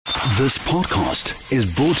This podcast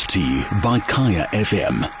is brought to you by Kaya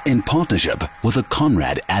FM in partnership with the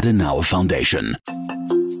Konrad Adenauer Foundation.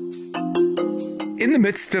 In the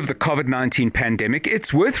midst of the COVID-19 pandemic,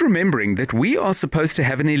 it's worth remembering that we are supposed to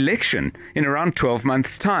have an election in around 12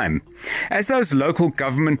 months' time. As those local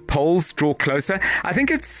government polls draw closer, I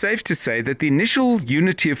think it's safe to say that the initial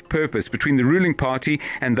unity of purpose between the ruling party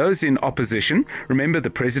and those in opposition, remember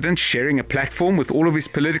the president sharing a platform with all of his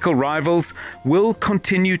political rivals, will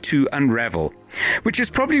continue to unravel. Which is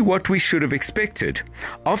probably what we should have expected.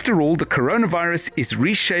 After all, the coronavirus is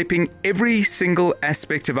reshaping every single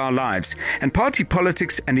aspect of our lives, and party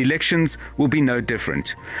politics and elections will be no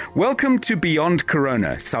different. Welcome to Beyond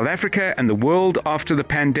Corona, South Africa and the world after the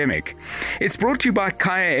pandemic. It's brought to you by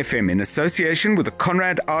Kaya FM in association with the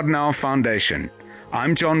Konrad Adenauer Foundation.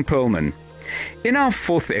 I'm John Perlman. In our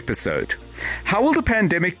fourth episode, how will the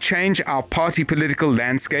pandemic change our party political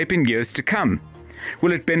landscape in years to come?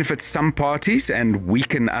 Will it benefit some parties and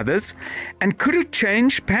weaken others? And could it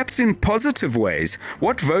change, perhaps in positive ways,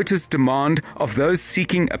 what voters demand of those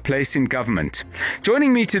seeking a place in government?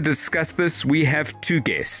 Joining me to discuss this, we have two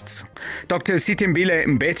guests. Dr. Sithembile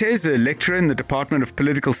Mbete is a lecturer in the Department of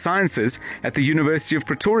Political Sciences at the University of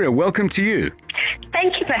Pretoria. Welcome to you.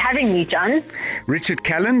 Thank you for having me, John. Richard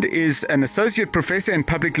Calland is an associate professor in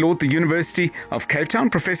public law at the University of Cape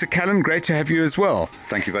Town. Professor Calland, great to have you as well.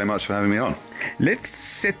 Thank you very much for having me on. Let's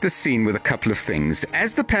set the scene with a couple of things.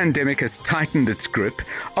 As the pandemic has tightened its grip,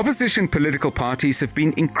 opposition political parties have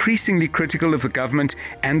been increasingly critical of the government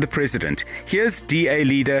and the president. Here's DA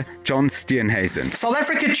leader John Steenhuisen. South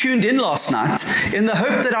Africa tuned in last night in the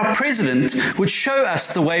hope that our president would show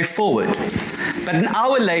us the way forward. But an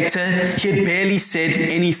hour later, he had barely said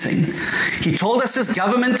anything. He told us his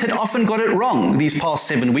government had often got it wrong these past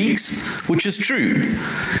 7 weeks, which is true.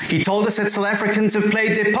 He told us that South Africans have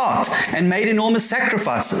played their part and made enormous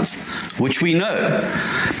sacrifices, which we know.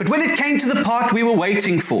 But when it came to the part we were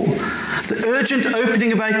waiting for, the urgent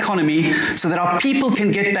opening of our economy so that our people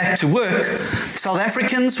can get back to work, South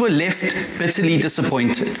Africans were left bitterly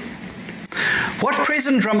disappointed. What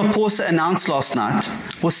President Ramaphosa announced last night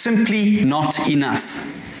was simply not enough.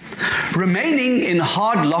 Remaining in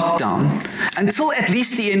hard lockdown until at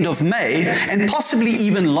least the end of May, and possibly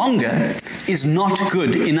even longer, is not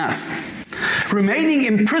good enough. Remaining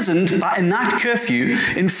imprisoned by a night curfew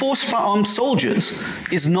enforced by armed soldiers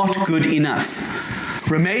is not good enough.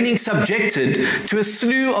 Remaining subjected to a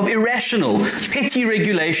slew of irrational, petty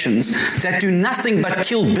regulations that do nothing but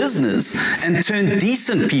kill business and turn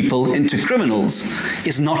decent people into criminals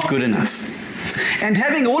is not good enough. And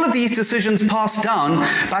having all of these decisions passed down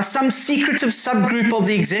by some secretive subgroup of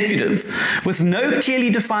the executive with no clearly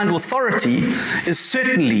defined authority is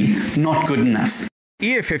certainly not good enough.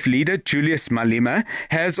 EFF leader Julius Malema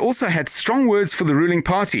has also had strong words for the ruling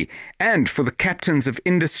party and for the captains of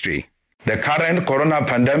industry. The current corona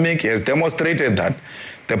pandemic has demonstrated that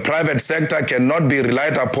the private sector cannot be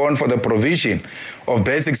relied upon for the provision of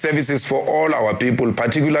basic services for all our people,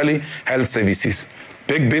 particularly health services.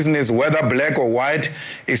 Big business, whether black or white,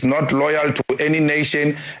 is not loyal to any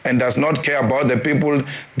nation and does not care about the people.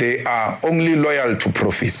 They are only loyal to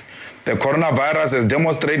profits. The coronavirus has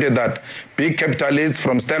demonstrated that big capitalists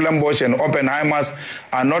from Stellenbosch and Oppenheimers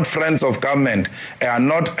are not friends of government and are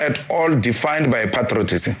not at all defined by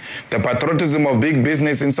patriotism. The patriotism of big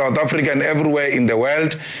business in South Africa and everywhere in the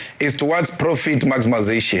world is towards profit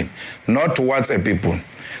maximization, not towards a people.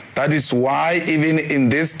 That is why even in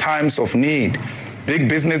these times of need, big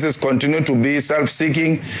businesses continue to be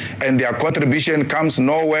self-seeking, and their contribution comes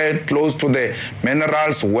nowhere close to the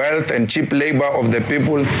minerals, wealth, and cheap labor of the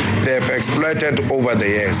people they have exploited over the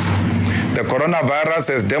years. The coronavirus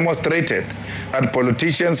has demonstrated that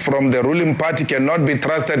politicians from the ruling party cannot be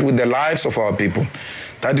trusted with the lives of our people.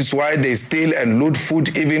 That is why they steal and loot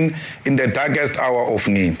food even in the darkest hour of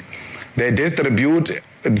need. They distribute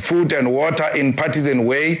food and water in partisan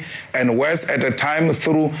way and worse at a time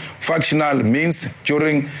through factional means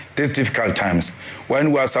during these difficult times,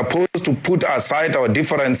 when we are supposed to put aside our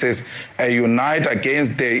differences and unite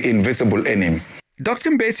against the invisible enemy.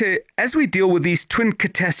 Dr. Mbete, as we deal with these twin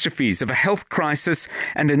catastrophes of a health crisis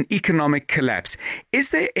and an economic collapse,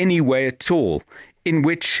 is there any way at all in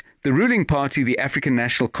which the ruling party, the African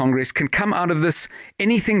National Congress, can come out of this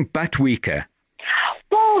anything but weaker?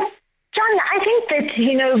 Well, John, I think that,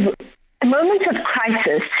 moments of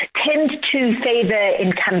crisis tend to favor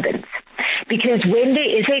incumbents, because when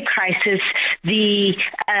there is a crisis, the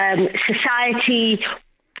society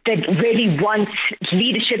that really wants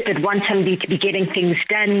leadership, that wants somebody to be getting things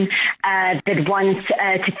done, that wants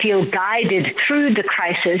to feel guided through the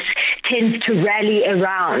crisis, tends to rally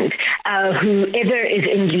around whoever is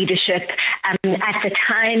in leadership at the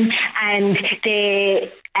time. And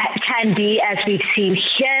there can be, as we've seen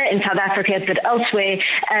here in South Africa, but elsewhere,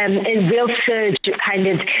 a real surge of kind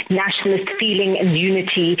of nationalist feeling and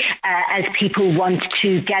unity as people want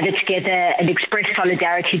to gather together and express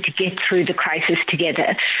solidarity to get through the crisis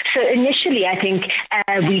together. So initially, I think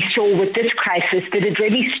we saw with this crisis that it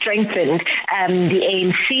really strengthened the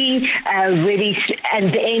ANC,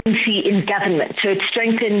 and the ANC in government. So it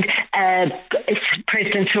strengthened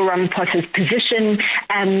President Cyril Ramaphosa's position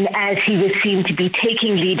as he was seen to be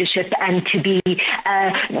taking leadership and to be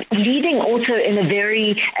leading also in a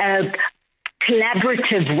very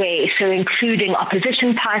collaborative way, so including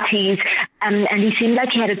opposition parties, and he seemed like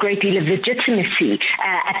he had a great deal of legitimacy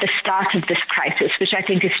at the start of this crisis, which I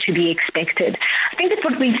think is to be expected. I think that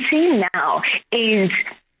what we've seen now is,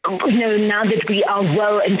 now that we are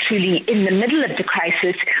well and truly in the middle of the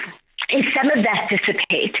crisis, is some of that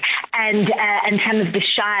dissipate and some of the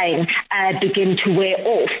shine begin to wear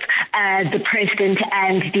off the president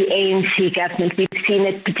and the ANC government. We've seen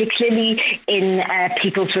it particularly in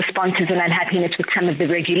people's responses and unhappiness with some of the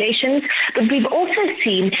regulations, but we've also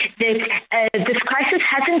seen that this crisis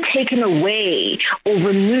hasn't taken away or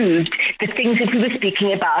removed the things that we were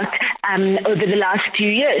speaking about over the last few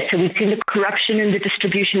years. So we've seen the corruption in the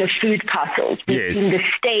distribution of food parcels. We've seen the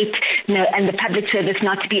state and the public service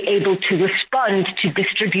not to be able to respond to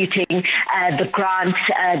distributing the grants,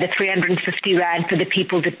 the 350 Rand for the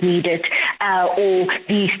people that need it, or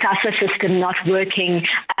the SASSA system not working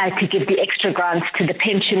to give the extra grants to the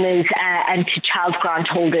pensioners and to child grant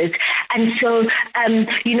holders. And so,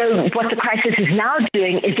 what the crisis is now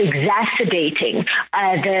doing is exacerbating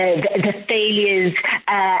the failures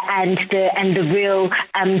and the real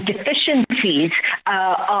deficiencies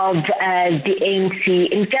of the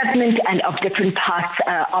ANC in government and of different parts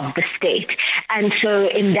of the state. And so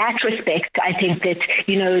in that respect, I think that,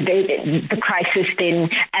 the crisis then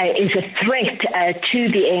is a threat to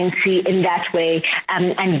the ANC in that way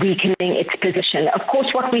and weakening its position. Of course,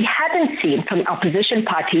 what we haven't seen from opposition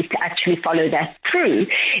parties to actually follow that through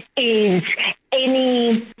is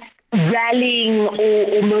any rallying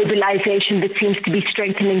or mobilization that seems to be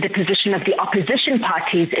strengthening the position of the opposition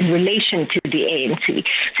parties in relation to the ANC.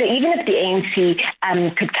 So even if the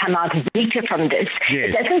ANC could come out weaker from this,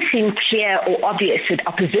 it doesn't seem clear or obvious that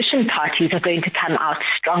opposition parties are going to come out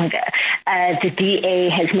stronger. The DA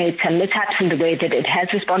has made some mishaps in the way that it has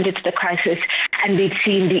responded to the crisis, and we've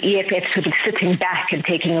seen the EFF sort of sitting back and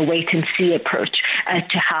taking a wait-and-see approach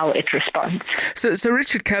to how it responds. So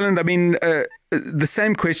Richard Calland, the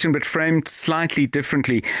same question but framed slightly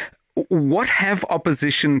differently. What have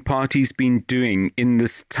opposition parties been doing in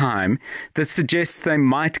this time that suggests they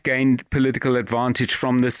might gain political advantage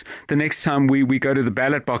from this the next time we go to the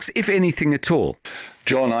ballot box, if anything at all?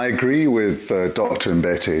 John, I agree with Dr.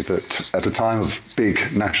 Mbete that at a time of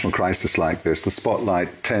big national crisis like this, the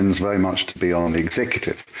spotlight tends very much to be on the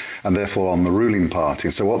executive and therefore on the ruling party.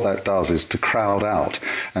 So what that does is to crowd out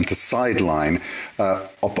and to sideline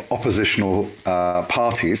oppositional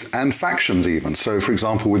parties and factions even. So, for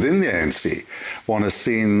example, within the ANC, one has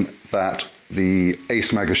seen that the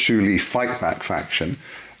Ace Magashule Fight Back faction,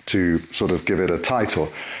 to sort of give it a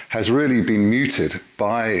title, has really been muted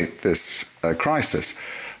by this crisis.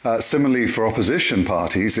 Similarly, for opposition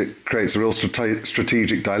parties, it creates a real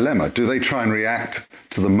strategic dilemma. Do they try and react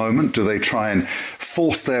to the moment? Do they try and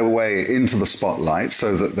force their way into the spotlight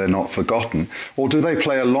so that they're not forgotten? Or do they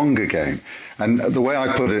play a longer game? And the way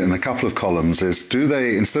I put it in a couple of columns is, do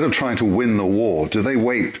they, instead of trying to win the war, do they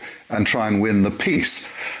wait and try and win the peace?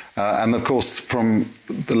 And of course, from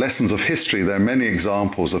the lessons of history, there are many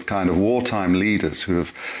examples of kind of wartime leaders who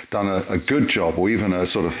have done a good job, or even a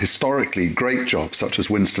sort of historically great job, such as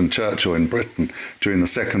Winston Churchill in Britain during the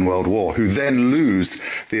Second World War, who then lose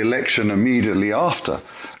the election immediately after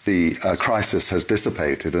the crisis has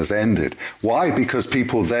dissipated, has ended. Why? Because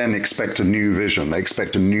people then expect a new vision. They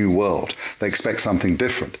expect a new world. They expect something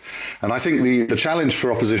different. And I think the challenge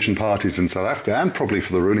for opposition parties in South Africa, and probably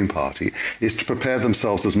for the ruling party, is to prepare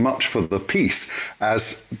themselves as much for the peace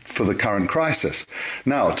as for the current crisis.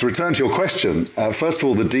 Now, to return to your question, first of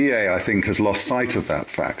all, the DA, I think, has lost sight of that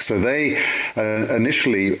fact. So they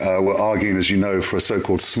initially were arguing, as you know, for a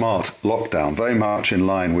so-called smart lockdown, very much in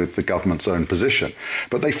line with the government's own position.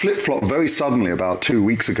 But they they flip-flopped very suddenly about 2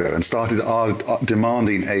 weeks ago and started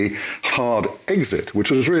demanding a hard exit, which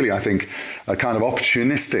was really, I think, a kind of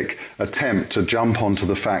opportunistic attempt to jump onto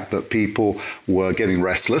the fact that people were getting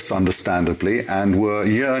restless, understandably, and were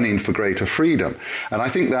yearning for greater freedom. And I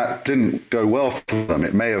think that didn't go well for them.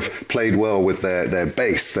 It may have played well with their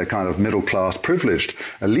base, their kind of middle-class, privileged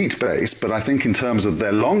elite base, but I think in terms of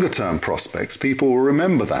their longer-term prospects, people will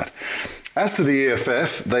remember that. As to the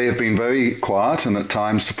EFF, they have been very quiet and at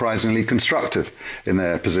times surprisingly constructive in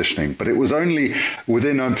their positioning. But it was only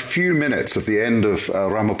within a few minutes of the end of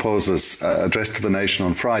Ramaphosa's address to the nation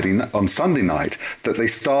on Sunday night that they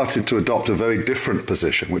started to adopt a very different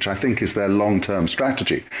position, which I think is their long-term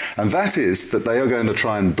strategy. And that is that they are going to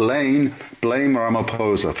try and blame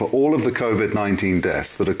Ramaphosa for all of the COVID-19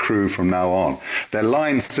 deaths that accrue from now on. Their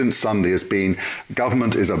line since Sunday has been,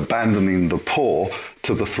 government is abandoning the poor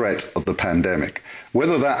to the threat of the pandemic.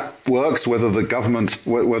 Whether that works, whether the government,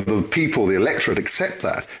 whether the people, the electorate accept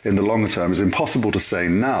that in the longer term is impossible to say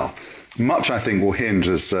now. Much, I think, will hinge,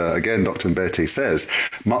 as again Dr. Mbete says,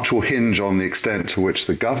 much will hinge on the extent to which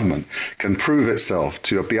the government can prove itself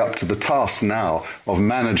to be up to the task now of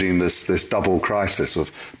managing this double crisis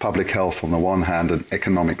of public health on the one hand and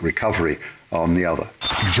economic recovery on the other.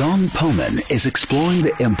 John Perlman is exploring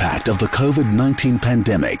the impact of the COVID-19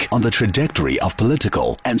 pandemic on the trajectory of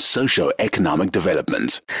political and socio-economic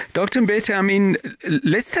development. Dr. Mbete, I mean,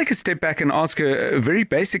 let's take a step back and ask a very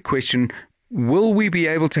basic question. Will we be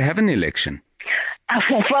able to have an election?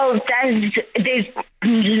 Well, there's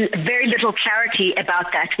very little clarity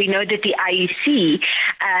about that. We know that the IEC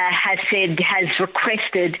has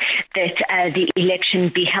requested that the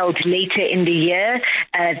election be held later in the year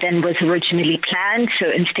than was originally planned. So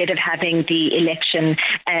instead of having the election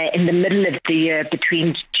in the middle of the year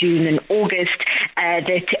between June and August,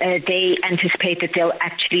 that they anticipate that they'll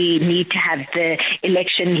actually need to have the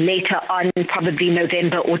election later on, probably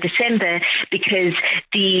November or December, because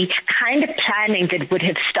the kind of planning that would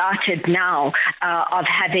have started now of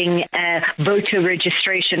having voter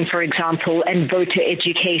registration, for example, and voter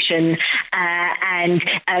education and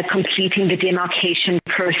completing the demarcation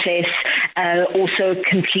process, also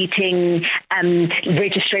completing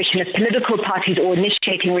registration of political parties or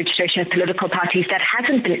initiating registration of political parties, that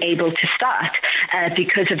hasn't been able to start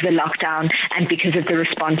because of the lockdown and because of the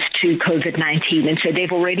response to COVID-19. And so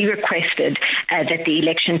they've already requested that the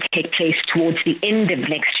election take place towards the end of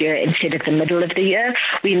next year instead of the middle of the year.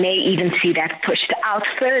 We may even see that pushed out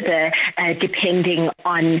further depending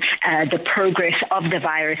on the progress of the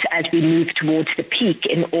virus as we move towards the peak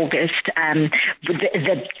in August,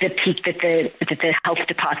 the peak that the health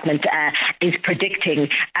department is predicting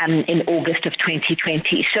in August of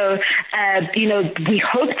 2020. So, we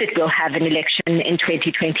hope that we'll have an election in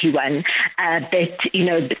 2021, but,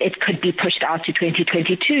 it could be pushed out to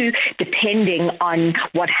 2022 depending on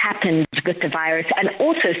what happens with the virus and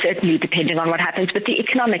also certainly depending on what happens with the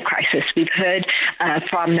economic crisis. We've heard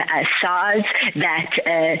from SARS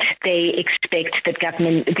that they expect that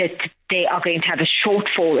they are going to have a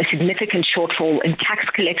significant shortfall in tax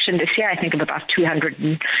collection this year, I think of about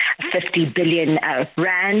 250 billion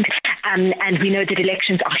rand. And we know that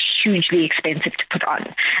elections are hugely expensive to put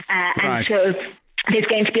on. And so there's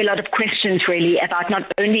going to be a lot of questions really about not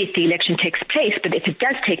only if the election takes place, but if it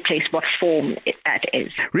does take place, what form that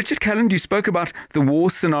is. Richard Calland, you spoke about the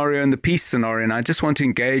war scenario and the peace scenario, and I just want to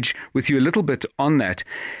engage with you a little bit on that.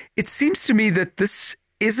 It seems to me that this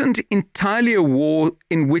isn't entirely a war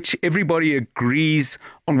in which everybody agrees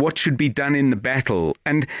on what should be done in the battle.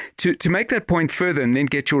 And to make that point further and then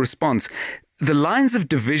get your response, the lines of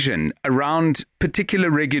division around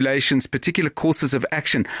particular regulations, particular courses of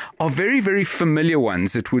action are very, very familiar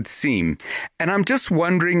ones, it would seem. And I'm just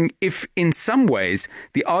wondering if in some ways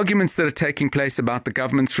the arguments that are taking place about the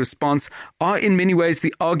government's response are in many ways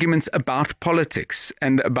the arguments about politics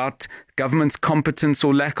and about government's competence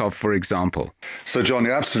or lack of, for example. So, John,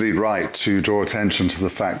 you're absolutely right to draw attention to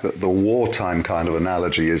the fact that the wartime kind of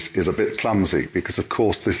analogy is a bit clumsy because, of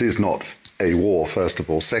course, this is not a war, first of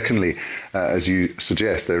all. Secondly, as you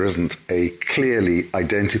suggest, there isn't a clearly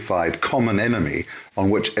identified common enemy on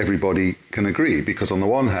which everybody can agree. Because on the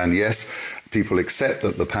one hand, yes, people accept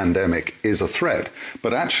that the pandemic is a threat,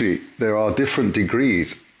 but actually there are different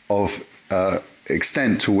degrees of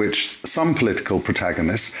extent to which some political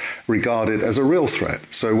protagonists regard it as a real threat.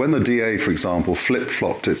 So when the DA, for example,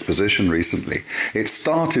 flip-flopped its position recently, it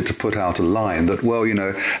started to put out a line that, well,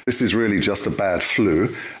 this is really just a bad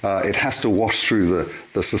flu. It has to wash through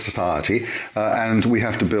the society, and we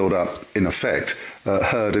have to build up, in effect,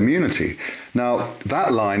 herd immunity. Now,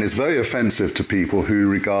 that line is very offensive to people who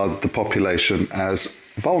regard the population as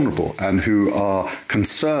vulnerable and who are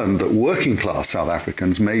concerned that working class South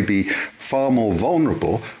Africans may be far more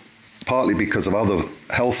vulnerable, partly because of other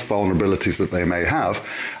health vulnerabilities that they may have,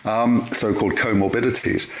 so-called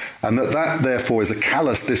comorbidities, and that therefore is a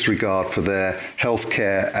callous disregard for their health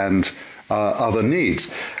care and other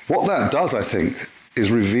needs. What that does, I think,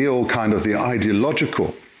 is reveal kind of the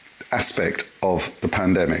ideological aspect of the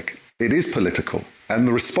pandemic. It is political. And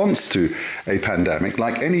the response to a pandemic,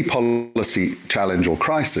 like any policy challenge or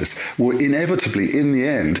crisis, will inevitably, in the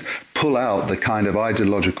end, pull out the kind of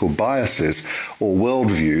ideological biases or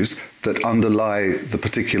worldviews that underlie the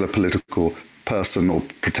particular political person or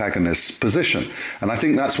protagonist's position. And I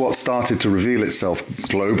think that's what started to reveal itself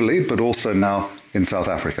globally, but also now in South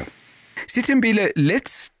Africa. Sithembile,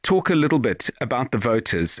 let's talk a little bit about the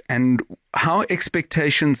voters and how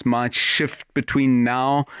expectations might shift between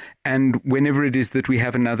now and whenever it is that we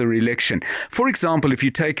have another election. For example, if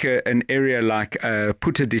you take an area like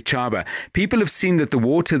Puta de Chaba, people have seen that the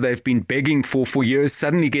water they've been begging for years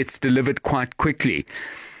suddenly gets delivered quite quickly.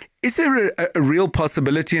 Is there a real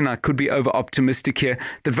possibility, and I could be over-optimistic here,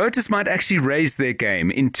 that voters might actually raise their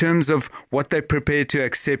game in terms of what they're prepared to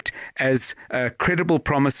accept as credible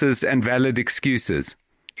promises and valid excuses?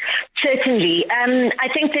 Certainly. I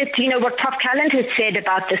think that, what Prof. Calland has said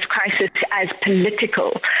about this crisis as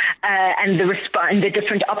political and the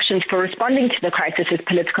different options for responding to the crisis as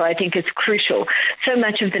political, I think is crucial. So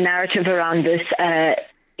much of the narrative around this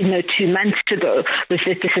 2 months ago was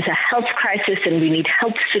that this is a health crisis and we need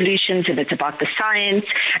health solutions and it's about the science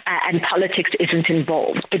and politics isn't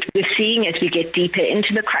involved. But we're seeing as we get deeper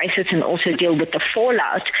into the crisis and also deal with the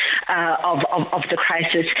fallout of the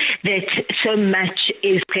crisis that so much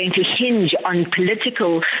is going to hinge on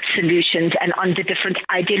political solutions and on the different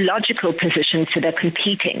ideological positions that are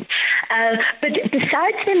competing. But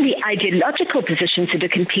besides then the ideological positions that are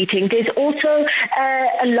competing, there's also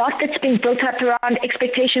a lot that's been built up around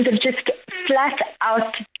expectations of just flat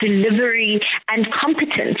out delivery and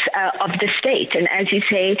competence of the state. And as you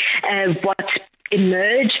say, what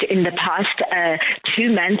emerged in the past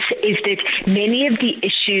 2 months is that many of the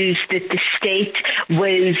issues that the state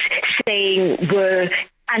was saying were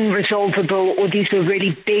unresolvable, or these were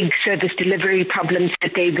really big service delivery problems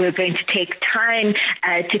that they were going to take time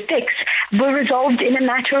to fix, were resolved in a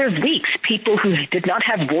matter of weeks. People who did not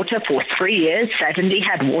have water for 3 years suddenly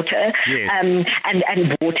had water. Yes. And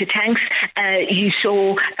water tanks. You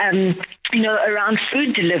saw around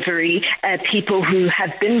food delivery, people who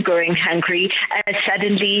have been going hungry,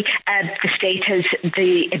 suddenly the state has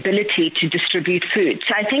the ability to distribute food.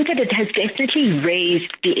 So I think that it has definitely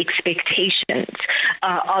raised the expectations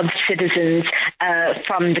of citizens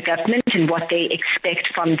from the government and what they expect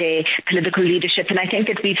from their political leadership. And I think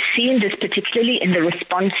that we've seen this particularly in the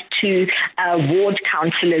response to ward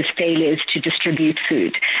councillors' failures to distribute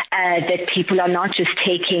food, that people are not just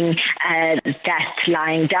taking that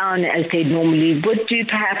lying down as they normally would do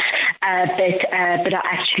perhaps, but are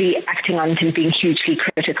actually acting on it and being hugely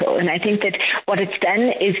critical. And I think that what it's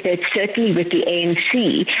done is that certainly with the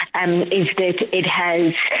ANC is that it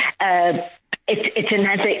has it's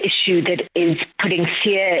another issue that is putting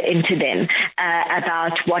fear into them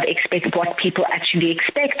about what people actually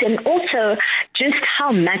expect, and also just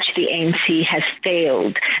how much the ANC has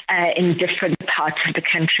failed in different parts of the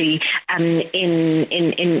country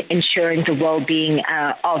in ensuring the well-being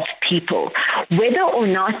of people. Whether or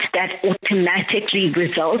not that automatically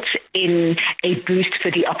results in a boost for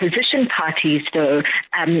the opposition parties, though,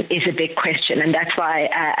 is a big question, and that's why,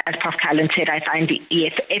 as Prof. Calland said, I find the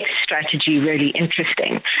EFF strategy really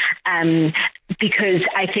interesting, because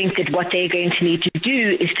I think that what they're going to need to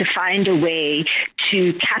do is to find a way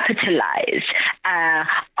to capitalize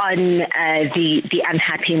on the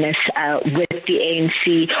unhappiness with the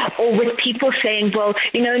ANC, or with people saying, well,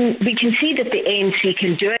 we can see that the ANC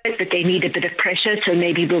can do it, but they need a bit of pressure, so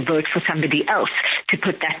maybe we'll vote for somebody else to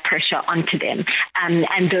put that pressure onto them.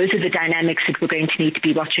 And those are the dynamics that we're going to need to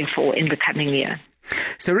be watching for in the coming year.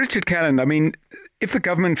 So, Richard Calland, if the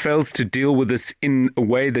government fails to deal with this in a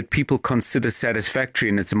way that people consider satisfactory,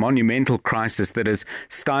 and it's a monumental crisis that has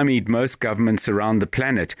stymied most governments around the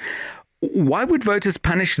planet, why would voters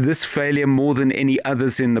punish this failure more than any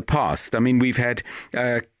others in the past? We've had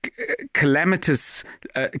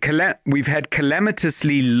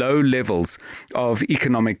calamitously low levels of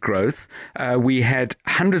economic growth. We had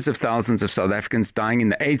hundreds of thousands of South Africans dying in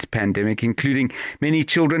the AIDS pandemic, including many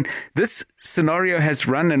children. This scenario has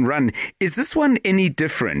run and run. Is this one any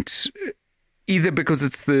different? Either because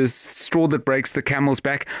it's the straw that breaks the camel's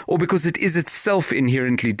back, or because it is itself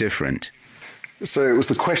inherently different? So it was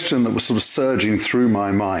the question that was sort of surging through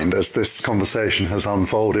my mind as this conversation has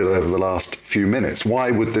unfolded over the last few minutes. Why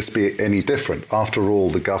would this be any different? After all,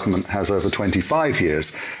 the government has over 25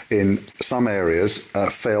 years in some areas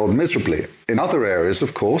failed miserably. In other areas,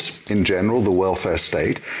 of course, in general, the welfare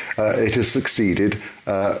state, it has succeeded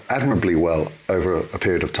admirably well over a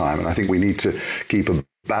period of time. And I think we need to keep a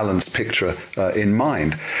balanced picture in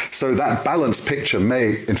mind. So that balanced picture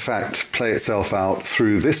may, in fact, play itself out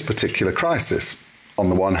through this particular crisis. On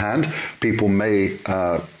the one hand, people may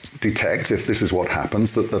detect, if this is what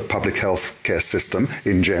happens, that the public health care system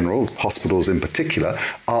in general, hospitals in particular,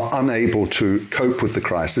 are unable to cope with the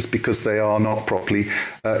crisis because they are not properly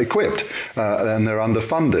equipped and they're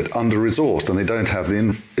underfunded, under-resourced, and they don't have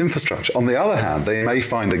the infrastructure. On the other hand, they may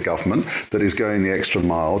find a government that is going the extra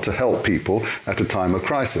mile to help people at a time of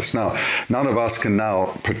crisis. Now, none of us can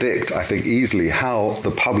now predict, I think, easily how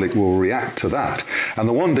the public will react to that. And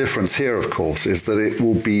the one difference here, of course, is that it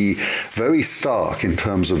will be very stark in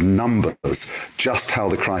terms of numbers, just how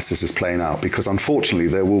the crisis is playing out, because unfortunately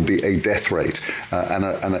there will be a death rate and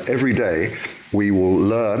every day we will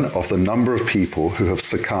learn of the number of people who have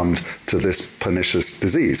succumbed to this pernicious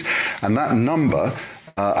disease. And that number,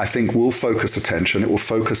 I think, will focus attention, it will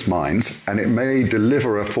focus minds, and it may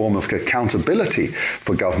deliver a form of accountability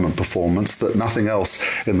for government performance that nothing else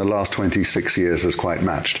in the last 26 years has quite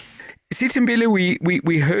matched. Sithembile,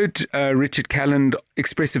 we heard Richard Calland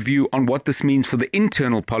express a view on what this means for the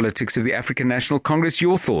internal politics of the African National Congress.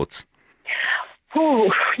 Your thoughts?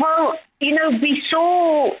 Oh, well, we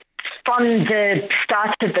saw from the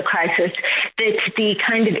start of the crisis that the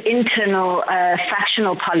kind of internal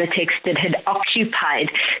factional politics that had occupied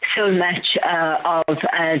so much of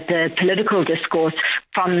the political discourse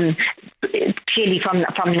clearly from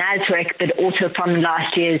Nasrec, but also from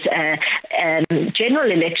last year's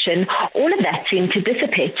general election, all of that seemed to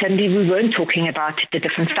dissipate. Suddenly we weren't talking about the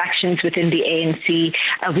different factions within the ANC.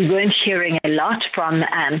 We weren't hearing a lot from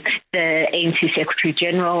the ANC Secretary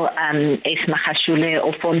General, Ace Magashule,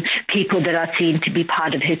 or from people that are seen to be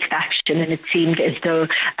part of his faction. And it seemed as though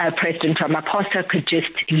President Ramaphosa could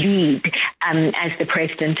just lead as the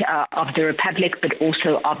president of the Republic, but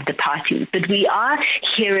also of the party. But we are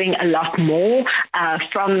hearing a lot more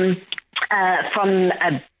from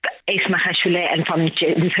Ace Magashule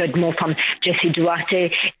and we've heard more from Jesse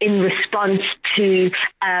Duarte in response to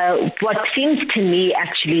what seems to me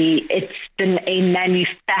actually it's been a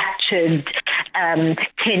manufactured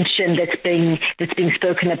tension that's being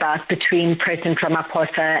spoken about between President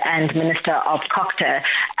Ramaphosa and Minister of Cocta,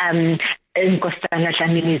 Nkosana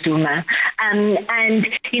Dlamini-Zuma. And,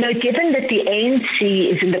 given that the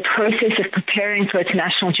ANC is in the process of preparing for its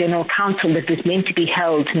National General Council that was meant to be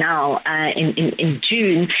held now in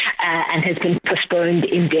June and has been postponed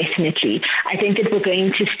indefinitely, I think that we're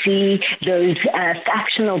going to see those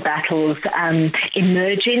factional battles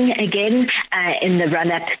emerging again in the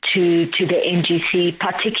run-up to the NGC,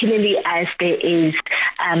 particularly as there is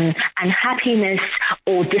unhappiness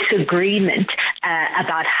or disagreement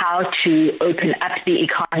about how to open up the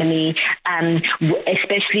economy,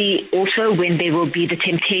 especially also when there will be the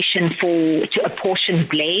temptation to apportion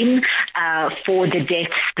blame for the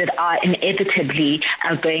deaths that are inevitably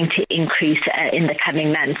going to increase in the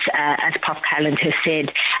coming months, as Prof. Calland has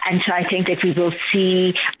said. And so I think that we will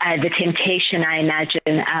see the temptation, I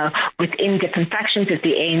imagine, within different factions of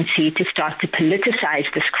the ANC to start to politicize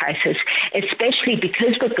this crisis, especially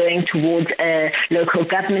because we're going towards a local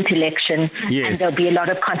government election. Yes. And there'll be a lot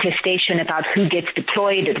of contestation about who gets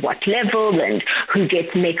deployed at what level and who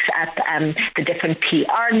gets mixed up the different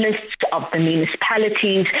PR lists of the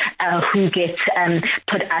municipalities, who gets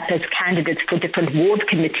put up as candidates for different ward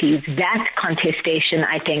committees. That contestation,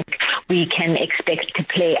 I think, we can expect to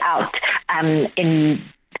play out in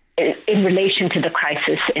relation to the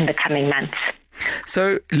crisis in the coming months.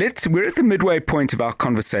 So we're at the midway point of our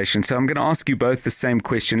conversation, so I'm going to ask you both the same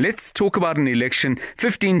question. Let's talk about an election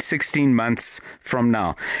 15, 16 months from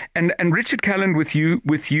now. And Richard Calland,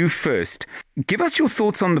 with you first. Give us your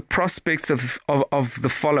thoughts on the prospects of the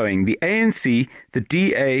following: the ANC, the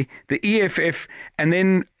DA, the EFF, and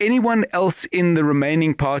then anyone else in the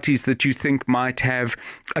remaining parties that you think might have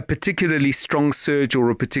a particularly strong surge or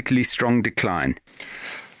a particularly strong decline.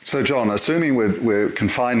 So, John, assuming we're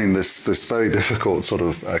confining this very difficult sort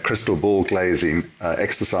of crystal ball glazing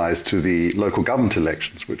exercise to the local government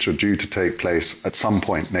elections, which are due to take place at some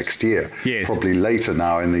point next year, yes, probably later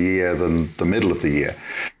now in the year than the middle of the year.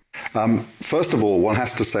 First of all, one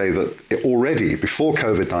has to say that already before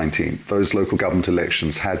COVID-19, those local government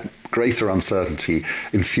elections had greater uncertainty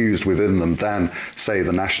infused within them than, say,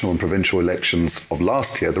 the national and provincial elections of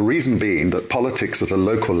last year. The reason being that politics at a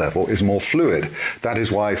local level is more fluid. That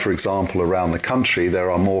is why, for example, around the country, there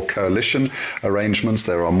are more coalition arrangements,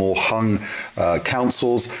 there are more hung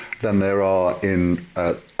councils than there are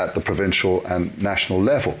at the provincial and national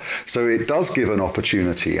level. So it does give an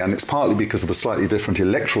opportunity, and it's partly because of the slightly different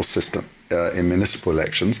electoral system in municipal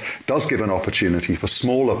elections, does give an opportunity for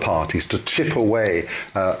smaller parties to chip away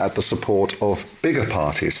at the support of bigger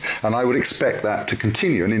parties. And I would expect that to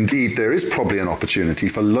continue. And indeed, there is probably an opportunity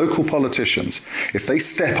for local politicians, if they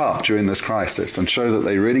step up during this crisis and show that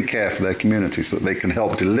they really care for their communities, so that they can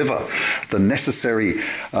help deliver the necessary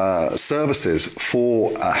services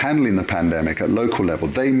for handling the pandemic at local level,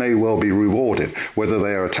 they may well be rewarded, whether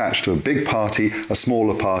they are attached to a big party, a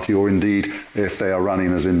smaller party, or indeed if they are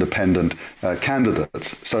running as independent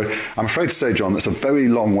candidates. So I'm afraid to say, John, that's a very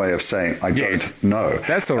long way of saying I don't know.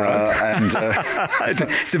 That's all right.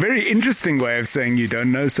 It's a very interesting way of saying you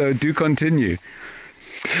don't know, so do continue.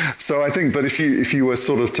 So I think, but if you were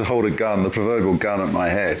sort of to hold a gun, the proverbial gun at my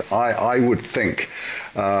head, I would think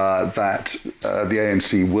that the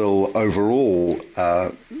ANC will overall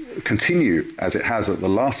continue, as it has at the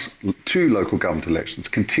last two local government elections,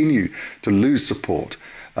 continue to lose support.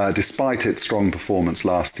 Despite its strong performance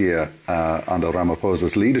last year under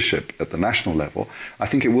Ramaphosa's leadership at the national level, I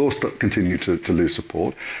think it will continue to lose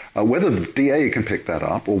support. Whether the DA can pick that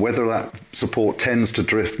up or whether that support tends to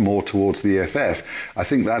drift more towards the EFF, I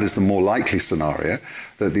think that is the more likely scenario,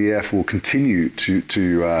 that the EFF will continue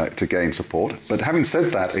to gain support. But having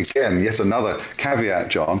said that, again, yet another caveat,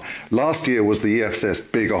 John, last year was the EFF's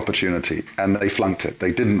big opportunity and they flunked it.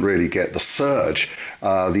 They didn't really get the surge,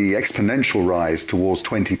 the exponential rise towards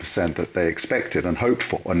 20% that they expected and hoped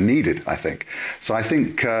for and needed, I think. So I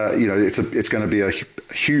think, it's going to be a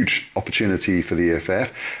huge opportunity for the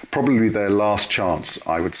EFF, probably their last chance,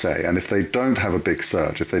 I would say. And if they don't have a big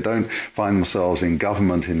surge, if they don't find themselves in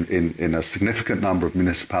government in a significant number of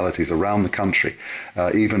municipalities around the country,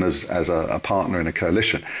 even as a partner in a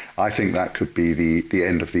coalition, I think that could be the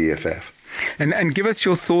end of the EFF. And give us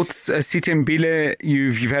your thoughts, Sithembile.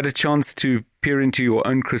 You've had a chance to peer into your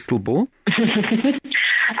own crystal ball. I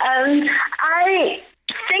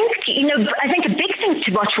think a big thing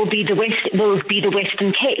to watch will be the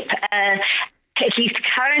Western Cape. At least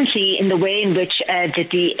currently, in the way in which the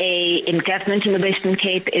DA in government in the Western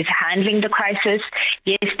Cape is handling the crisis.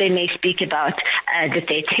 Yes, they may speak about that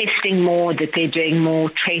they're testing more, that they're doing more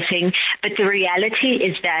tracing, but the reality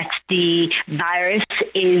is that the virus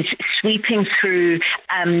is sweeping through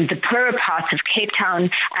the poorer parts of Cape Town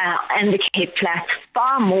and the Cape Flats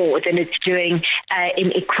far more than it's doing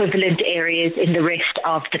in equivalent areas in the rest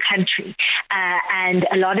of the country. And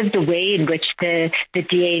a lot of the way in which the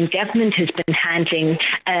DA in government has been handling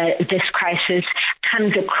this crisis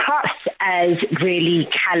comes across as really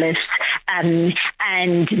callous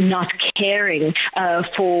and not caring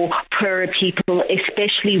for poorer people,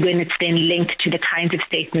 especially when it's then linked to the kinds of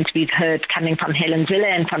statements we've heard coming from Helen Zille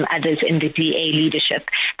and from others in the DA leadership,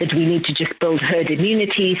 that we need to just build herd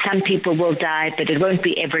immunity. Some people will die, but it won't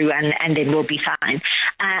be everyone, and then we'll be fine.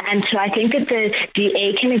 And so I think that the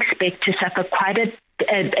DA can expect to suffer quite a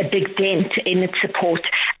big dent in its support,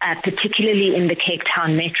 particularly in the Cape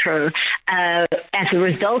Town metro, as a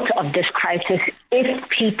result of this crisis, if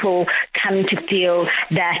people come to feel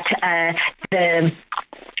that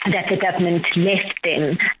the government left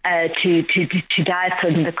them to die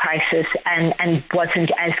from the crisis and wasn't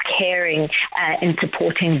as caring in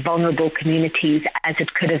supporting vulnerable communities as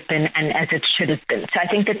it could have been and as it should have been. So I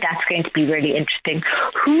think that that's going to be really interesting.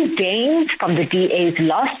 Who gains from the DA's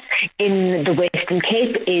loss in the Western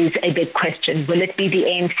Cape is a big question. Will it be the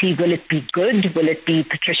ANC? Will it be good? Will it be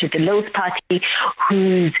Patricia de Lille's party,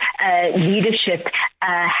 whose leadership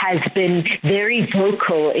has been very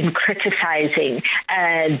vocal in criticizing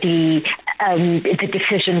the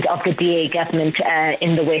decisions of the DA government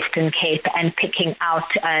in the Western Cape and picking out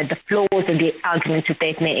the flaws and the arguments that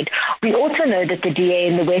they've made. We also know that the DA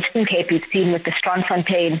in the Western Cape is seen with the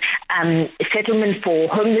Strandfontein settlement for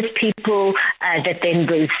homeless people that then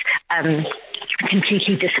was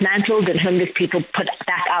completely dismantled and homeless people put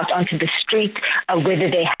back out onto the street, whether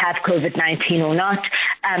they have COVID-19 or not.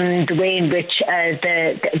 The way in which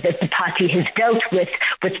the party has dealt with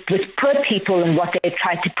poor people and what they've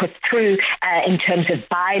tried to put through in terms of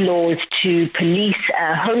bylaws to police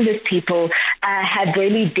homeless people have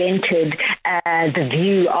really dented the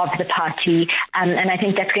view of the party. And I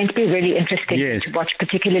think that's going to be really interesting to watch,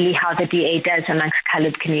 particularly how the DA does amongst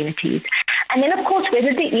coloured communities. And then, of course,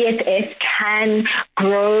 whether the EFF can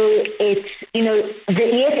grow its, the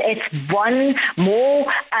EFF won more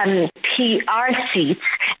PR seats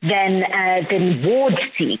than ward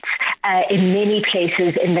seats in many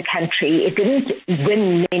places in the country. It didn't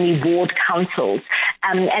win many ward councils.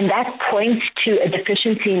 And that points to a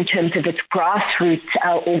deficiency in terms of its grassroots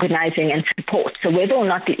organizing and support. So whether or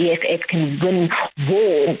not the EFF can win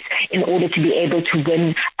wards in order to be able to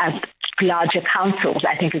win larger councils,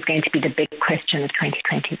 I think is going to be the big question of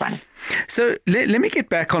 2021. So let me get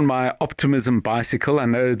back on my optimism bicycle. I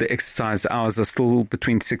know the exercise hours are still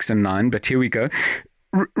between 6 and 9, but here we go.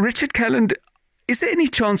 Richard Calland, is there any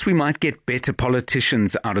chance we might get better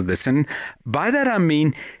politicians out of this? And by that I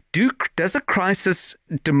mean, does a crisis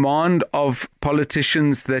demand of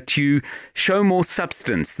politicians that you show more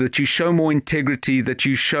substance, that you show more integrity, that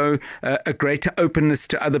you show a greater openness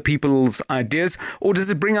to other people's ideas, or does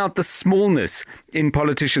it bring out the smallness in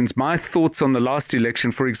politicians? My thoughts on the last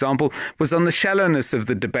election, for example, was on the shallowness of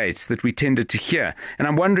the debates that we tended to hear. And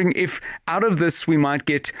I'm wondering if out of this we might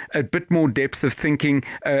get a bit more depth of thinking,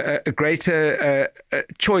 a greater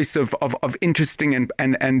choice of interesting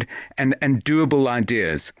and doable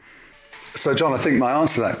ideas. So, John, I think my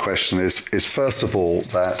answer to that question is first of all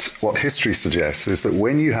that what history suggests is that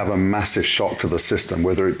when you have a massive shock to the system,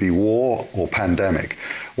 whether it be war or pandemic,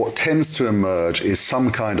 what tends to emerge is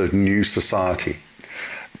some kind of new society.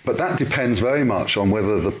 But that depends very much on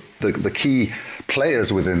whether the key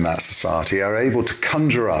players within that society are able to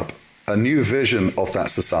conjure up a new vision of that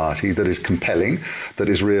society that is compelling, that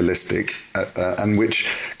is realistic, and which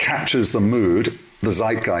captures the mood, the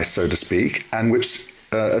zeitgeist, so to speak, and which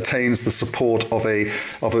attains the support of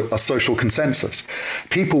a social consensus.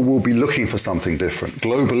 People will be looking for something different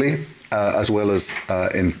globally, as well as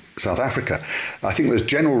in South Africa. I think there's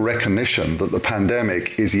general recognition that the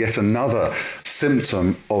pandemic is yet another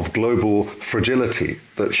symptom of global fragility,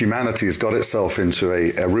 that humanity has got itself into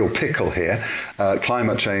a real pickle here.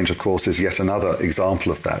 Climate change, of course, is yet another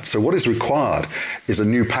example of that. So what is required is a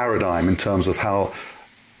new paradigm in terms of how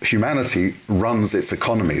humanity runs its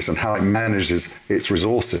economies and how it manages its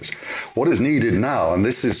resources. What is needed now, and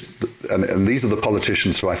these are the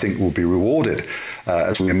politicians who I think will be rewarded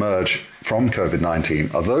as we emerge from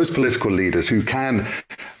COVID-19, are those political leaders who can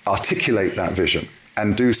articulate that vision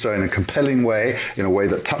and do so in a compelling way, in a way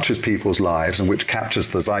that touches people's lives and which captures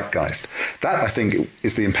the zeitgeist. That, I think,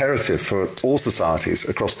 is the imperative for all societies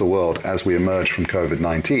across the world as we emerge from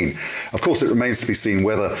COVID-19. Of course, it remains to be seen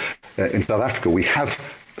whether in South Africa we have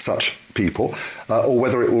such people, or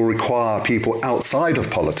whether it will require people outside of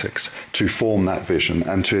politics to form that vision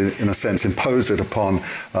and to, in a sense, impose it upon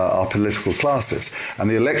our political classes. And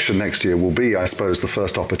the election next year will be, I suppose, the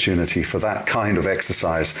first opportunity for that kind of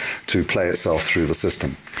exercise to play itself through the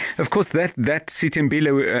system. Of course, that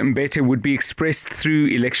Sithembile Mbete would be expressed through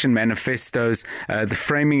election manifestos, the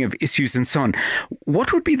framing of issues and so on.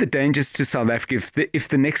 What would be the dangers to South Africa if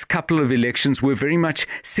the next couple of elections were very much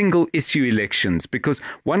single-issue elections? Because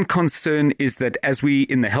one concern is that as we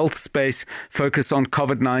in the health space focus on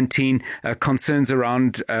COVID-19, concerns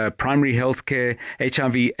around primary healthcare,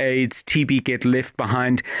 HIV, AIDS, TB get left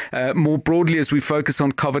behind. More broadly, as we focus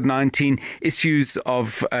on COVID-19, issues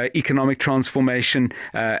of economic transformation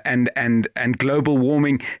and global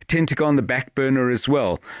warming tend to go on the back burner as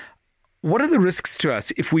well. What are the risks to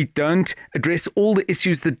us if we don't address all the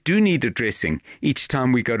issues that do need addressing each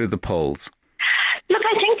time we go to the polls? Look,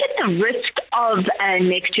 I think that the risk of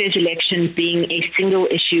next year's election being a single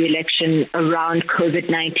issue election around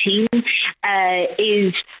COVID-19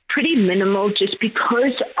 is pretty minimal, just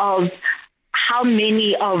because of how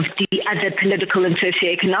many of the other political and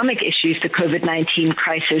socioeconomic issues the COVID-19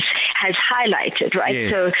 crisis has highlighted, right?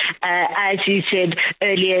 Yes. So as you said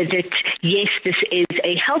earlier, that yes, this is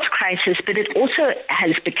a health crisis, but it also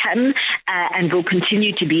has become and will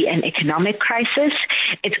continue to be an economic crisis.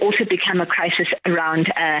 It's also become a crisis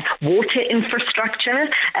around water infrastructure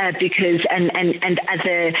because and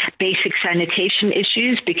other basic sanitation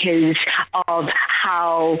issues because of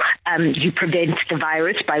how you prevent the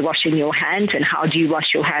virus by washing your hands, and how do you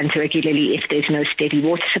wash your hands regularly if there's no steady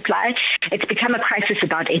water supply. It's become a crisis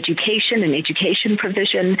about education and education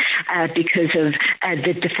provision because of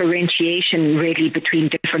the differentiation really between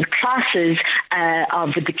different classes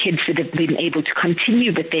of the kids that have been able to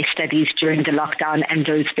continue with their studies during the lockdown and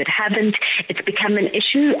those that haven't. It's become an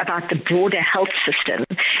issue about the broader health system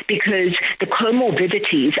because the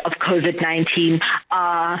comorbidities of COVID-19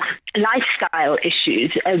 are lifestyle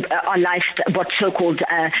issues, what's so-called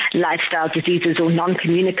lifestyle diseases or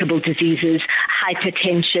non-communicable diseases,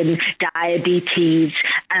 hypertension, diabetes,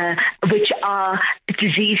 which are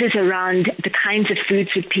diseases around the kinds of foods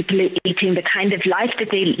that people are eating, the kind of life that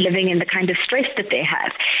they're living in, the kind of stress that they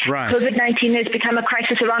have. Right. COVID-19 has become a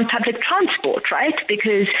crisis around public transport, right?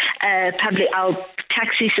 Because our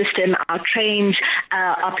taxi system, our trains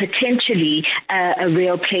are potentially a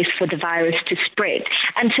real place for the virus to spread.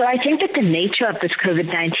 And so I think that the nature of this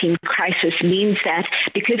COVID-19 crisis means that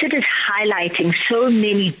because it is highlighting so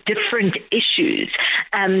many different issues,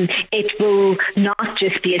 it will not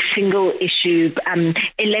just be a single issue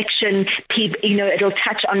election. It'll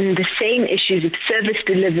touch on the same issues of service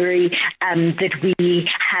delivery that we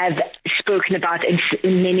have spoken about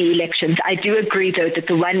in many elections. I do agree, though, that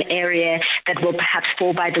the one area that will perhaps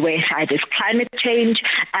fall by the wayside is climate change,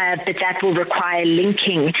 but that will require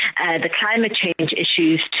linking the climate change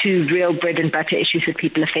issues to real bread and butter issues that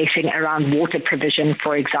people are facing around water provision,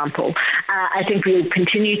 for example. I think we'll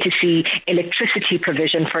continue to see electricity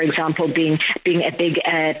provision, for example, being a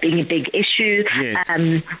big issue. Yes.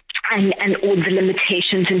 And all the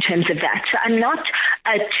limitations in terms of that. So I'm not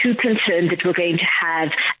too concerned that we're going to have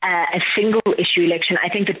a single issue election. I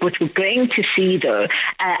think that what we're going to see, though,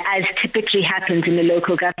 as typically happens in the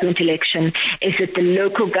local government election, is that the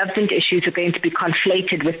local government issues are going to be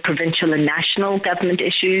conflated with provincial and national government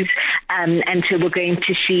issues. And so we're going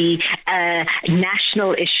to see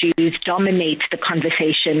national issues dominate the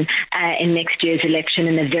conversation in next year's election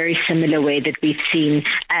in a very similar way that we've seen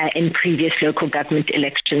in previous local government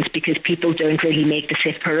elections, because people don't really make the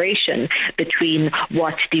separation between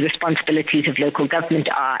what the responsibilities of local government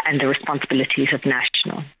are and the responsibilities of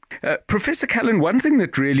national. Professor Calland, one thing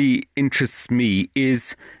that really interests me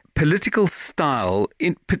is political style,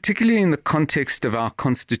 particularly in the context of our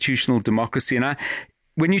constitutional democracy. And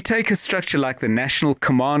when you take a structure like the National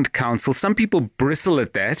Command Council, some people bristle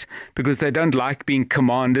at that because they don't like being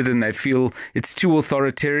commanded and they feel it's too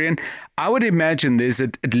authoritarian. I would imagine there's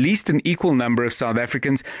at least an equal number of South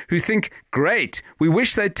Africans who think, great, we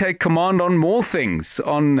wish they'd take command on more things,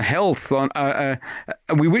 on health,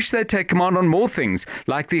 we wish they'd take command on more things,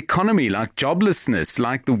 like the economy, like joblessness,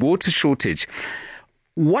 like the water shortage.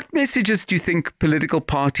 What messages do you think political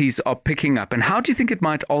parties are picking up, and how do you think it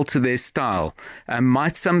might alter their style?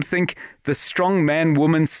 Might some think the strong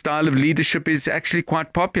man-woman style of leadership is actually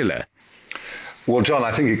quite popular? Well, John,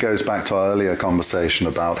 I think it goes back to our earlier conversation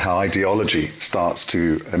about how ideology starts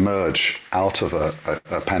to emerge out of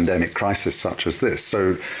a pandemic crisis such as this.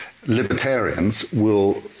 So libertarians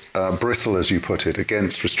will bristle, as you put it,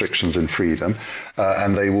 against restrictions in freedom,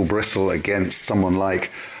 and they will bristle against someone like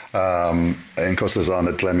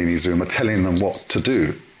Nkosazana Dlamini-Zuma telling them what to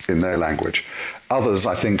do in their language. Others,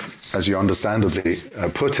 I think, as you understandably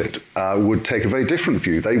put it, would take a very different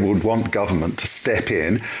view. They would want government to step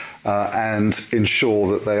in and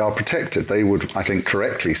ensure that they are protected. They would, I think,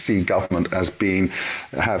 correctly see government as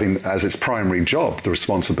having as its primary job the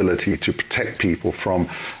responsibility to protect people from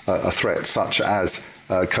a threat such as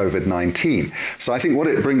COVID-19. So I think what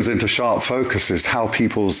it brings into sharp focus is how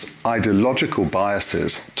people's ideological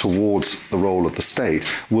biases towards the role of the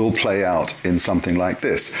state will play out in something like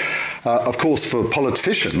this. Of course, for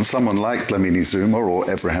politicians, someone like Dlamini-Zuma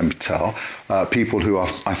or Abraham Patel, people who are,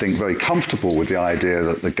 I think, very comfortable with the idea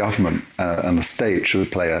that the government and the state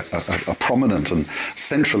should play a prominent and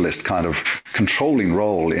centralist kind of controlling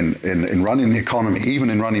role in running the economy, even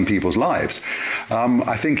in running people's lives.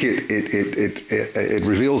 I think it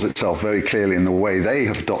reveals itself very clearly in the way they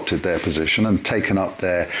have adopted their position and taken up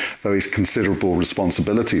their very considerable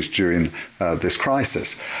responsibilities during this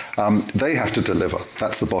crisis. They have to deliver.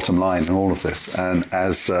 That's the bottom line in all of this. And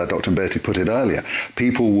as Dr. Mbete put it earlier,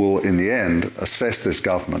 people will, in the end, assess this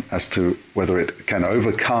government as to whether it can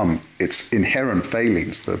overcome its inherent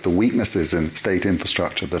failings, the weaknesses in state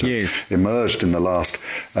infrastructure that have emerged in the last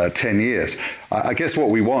 10 years. I guess what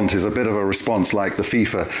we want is a bit of a response like the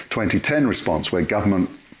FIFA 2010 response, where government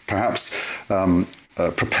perhaps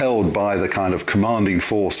propelled by the kind of commanding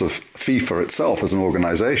force of FIFA itself as an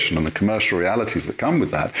organization and the commercial realities that come with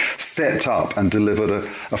that, stepped up and delivered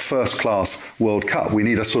a first-class World Cup. We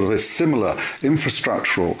need a sort of a similar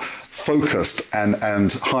infrastructural, focused and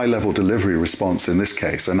high-level delivery response in this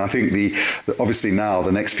case. And I think obviously now,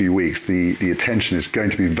 the next few weeks, the attention is going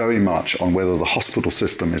to be very much on whether the hospital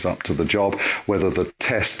system is up to the job, whether the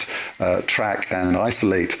test, track and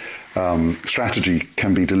isolate strategy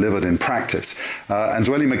can be delivered in practice. And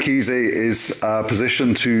Zweli Mkhize is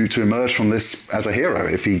positioned to emerge from this as a hero.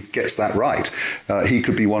 If he gets that right, he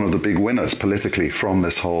could be one of the big winners politically from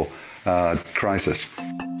this whole crisis.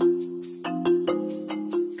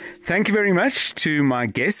 Thank you very much to my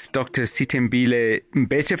guest, Dr. Sithembile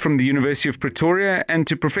Mbete from the University of Pretoria, and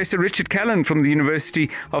to Professor Richard Calland from the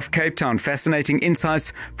University of Cape Town. Fascinating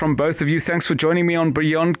insights from both of you. Thanks for joining me on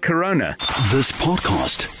Beyond Corona. This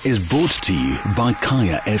podcast is brought to you by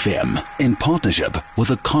Kaya FM in partnership with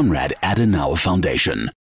the Konrad Adenauer Foundation.